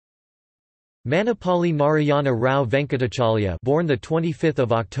Manipali Narayana Rao Venkatachaliah, born the 25th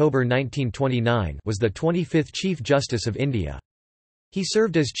of October 1929, was the 25th Chief Justice of India. He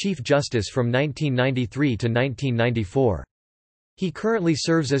served as Chief Justice from 1993 to 1994. He currently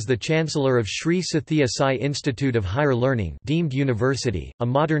serves as the Chancellor of Sri Sathya Sai Institute of Higher Learning deemed university, a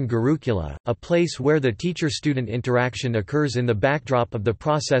modern Gurukula, a place where the teacher-student interaction occurs in the backdrop of the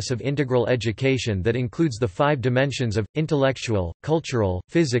process of integral education that includes the 5 dimensions of, intellectual, cultural,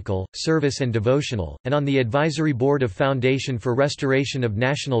 physical, service and devotional, and on the Advisory Board of Foundation for Restoration of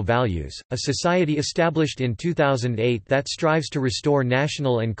National Values, a society established in 2008 that strives to restore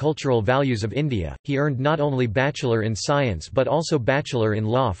national and cultural values of India. He earned not only Bachelor in Science but also Bachelor in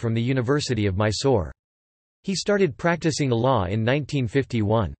Law from the University of Mysore. He started practicing law in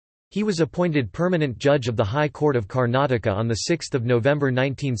 1951. He was appointed permanent judge of the High Court of Karnataka on 6 November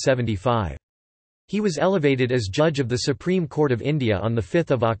 1975. He was elevated as Judge of the Supreme Court of India on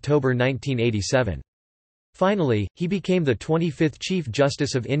 5 October 1987. Finally, he became the 25th Chief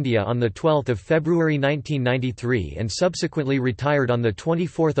Justice of India on 12 February 1993 and subsequently retired on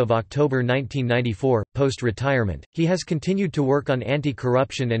 24 October 1994. Post-retirement, he has continued to work on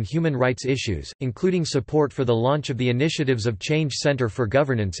anti-corruption and human rights issues, including support for the launch of the Initiatives of Change Centre for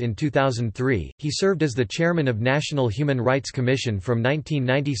Governance in 2003. He served as the chairman of National Human Rights Commission from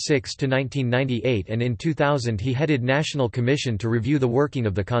 1996 to 1998 and in 2000 he headed National Commission to review the working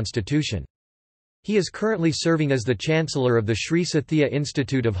of the Constitution. He is currently serving as the Chancellor of the Sri Sathya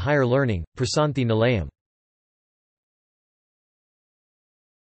Institute of Higher Learning, Prasanthi Nilayam.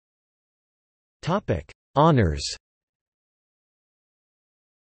 Honours.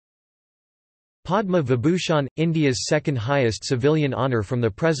 Padma Vibhushan, India's second highest civilian honour from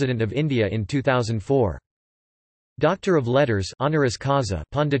the President of India in 2004. Doctor of Letters honoris causa,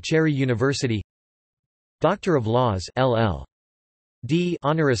 Pondicherry University. Doctor of Laws LL.D.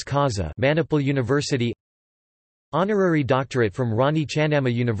 honoris causa, Manipal University. Honorary doctorate from Rani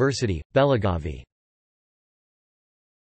Channamma University, Belagavi.